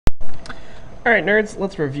Alright nerds,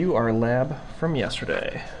 let's review our lab from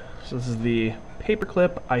yesterday. So this is the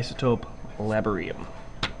Paperclip Isotope Labarium.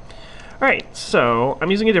 Alright, so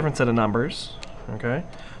I'm using a different set of numbers. Okay,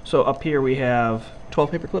 so up here we have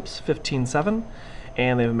 12 paper clips, 15.7,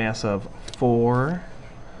 and they have a mass of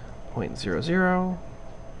 4.00.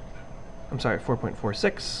 I'm sorry,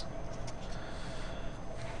 4.46,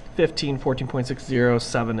 15, 14.60,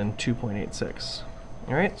 7, and 2.86.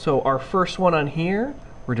 Alright, so our first one on here,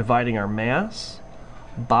 we're dividing our mass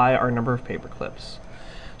by our number of paper clips.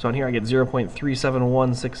 So on here I get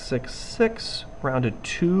 0.371666 rounded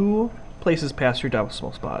 2 places past your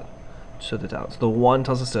decimal spot to the down. So the 1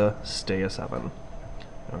 tells us to stay a 7.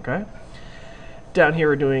 Okay. Down here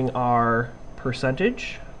we're doing our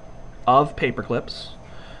percentage of paper clips.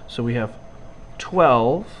 So we have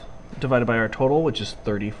 12 divided by our total, which is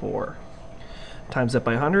 34. Times that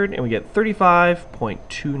by 100, and we get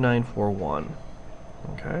 35.2941.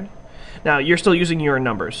 Okay. Now you're still using your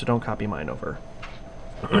numbers, so don't copy mine over.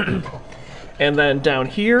 And then down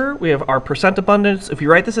here we have our percent abundance. If you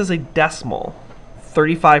write this as a decimal,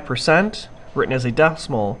 35% written as a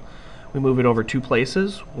decimal, we move it over 2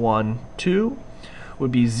 places. 1, 2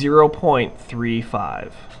 would be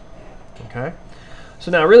 0.35. Okay. So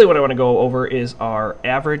now really what I want to go over is our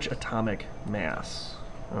average atomic mass.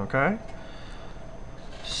 Okay.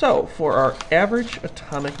 So for our average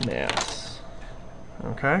atomic mass,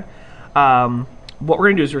 okay, what we're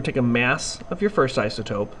going to do is we're going to take a mass of your first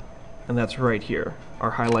isotope, and that's right here,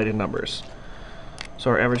 our highlighted numbers. So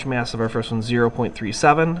our average mass of our first one is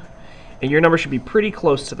 0.37, and your number should be pretty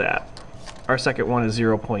close to that. Our second one is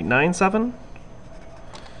 0.97,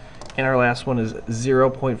 and our last one is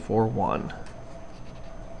 0.41.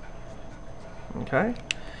 Okay,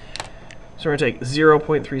 so we're going to take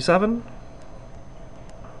 0.37, and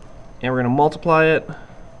we're going to multiply it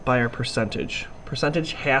by our percentage.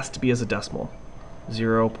 Percentage has to be as a decimal,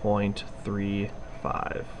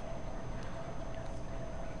 0.35.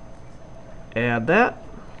 Add that,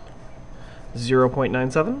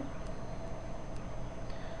 0.97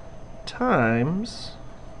 times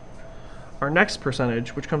our next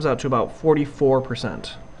percentage, which comes out to about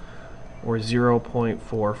 44%, or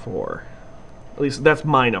 0.44. At least that's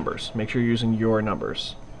my numbers. Make sure you're using your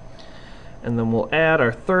numbers. And then we'll add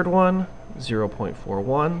our third one,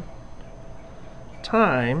 0.41,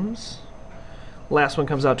 times, last one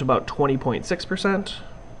comes out to about 20.6%,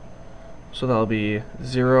 so that'll be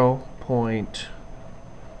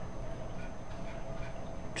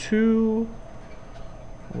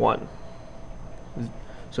 0.21.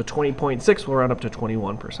 So 20.6 will round up to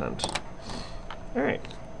 21%. Alright,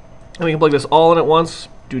 and we can plug this all in at once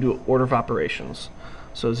due to order of operations.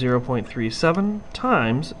 So 0.37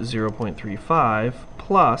 times 0.35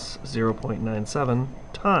 plus 0.97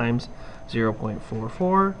 times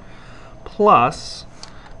 0.44 plus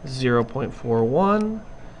 0.41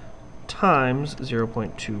 times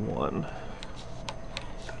 0.21.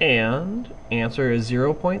 And answer is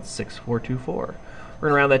 0.6424. We're going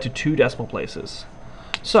to round that to 2 decimal places.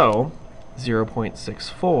 So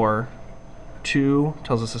 0.64, 2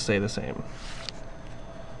 tells us to stay the same.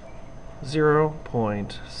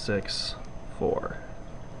 0.64.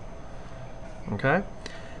 Okay?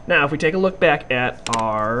 Now, if we take a look back at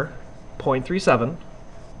our 0.37,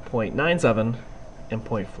 0.97, and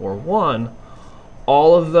 0.41,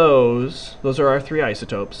 all of those are our 3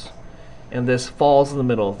 isotopes, and this falls in the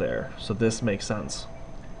middle of there, so this makes sense.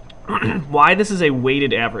 Why this is a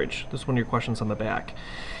weighted average, this is one of your questions on the back.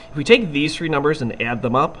 If we take these 3 numbers and add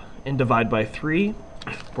them up and divide by 3,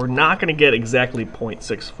 we're not going to get exactly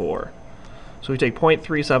 0.64. So we take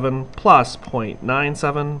 0.37 plus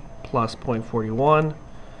 0.97 plus 0.41.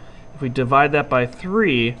 If we divide that by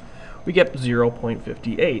 3, we get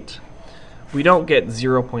 0.58. We don't get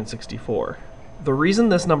 0.64. The reason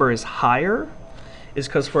this number is higher is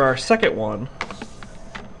because for our second one,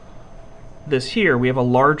 this here, we have a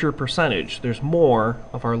larger percentage. There's more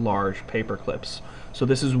of our large paper clips. So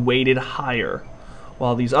this is weighted higher.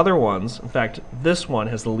 While these other ones, in fact, this one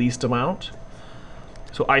has the least amount.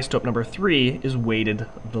 So isotope number 3 is weighted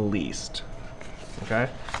the least. Okay,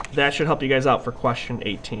 that should help you guys out for question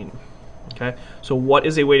 18. Okay, so what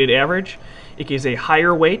is a weighted average? It gives a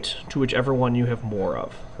higher weight to whichever one you have more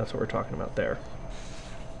of. That's what we're talking about there.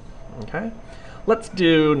 Okay, let's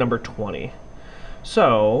do number 20.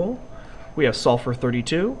 So we have sulfur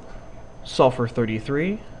 32, sulfur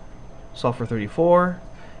 33, sulfur 34,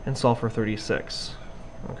 and sulfur 36.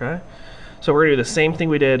 Okay. So we're going to do the same thing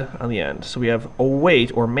we did on the end. So we have a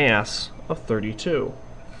weight or mass of 32.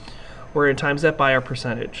 We're going to times that by our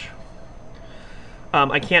percentage.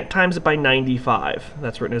 I can't times it by 95.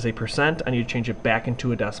 That's written as a percent. I need to change it back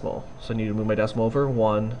into a decimal. So I need to move my decimal over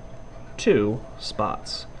 1, 2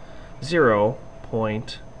 spots.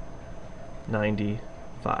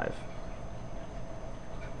 0.95.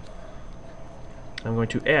 I'm going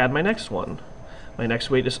to add my next one. My next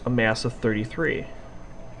weight is a mass of 33.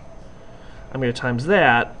 I'm going to times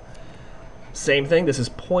that. Same thing, this is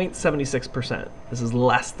 0.76%. This is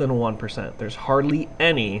less than 1%. There's hardly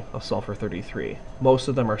any of sulfur 33. Most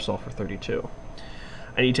of them are sulfur 32.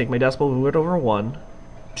 I need to take my decimal, move it over 1,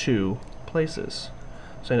 2 places.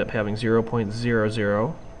 So I end up having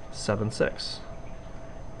 0.0076.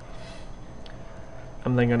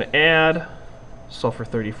 I'm then going to add sulfur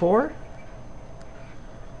 34.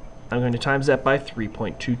 I'm going to times that by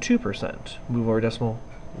 3.22%. Move over decimal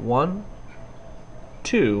 1,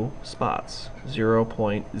 2 spots,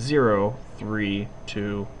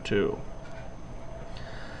 0.0322.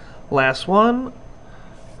 Last one,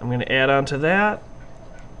 I'm going to add on to that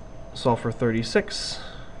sulfur 36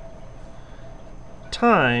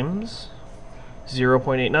 times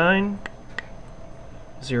 0.89,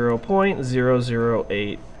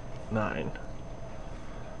 0.0089,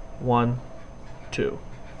 1, 2.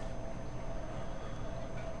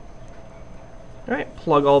 Alright,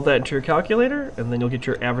 plug all of that into your calculator, and then you'll get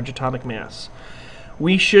your average atomic mass.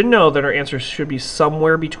 We should know that our answer should be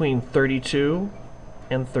somewhere between 32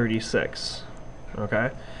 and 36. Okay?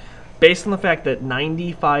 Based on the fact that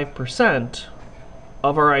 95%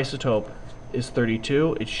 of our isotope is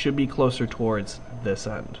 32, it should be closer towards this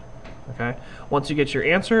end. Okay? Once you get your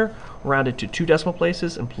answer, round it to 2 decimal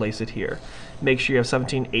places and place it here. Make sure you have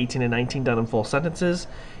 17, 18, and 19 done in full sentences.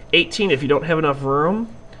 18, if you don't have enough room,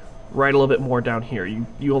 write a little bit more down here. You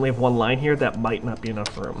only have one line here. That might not be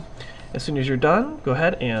enough room. As soon as you're done, go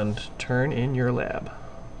ahead and turn in your lab.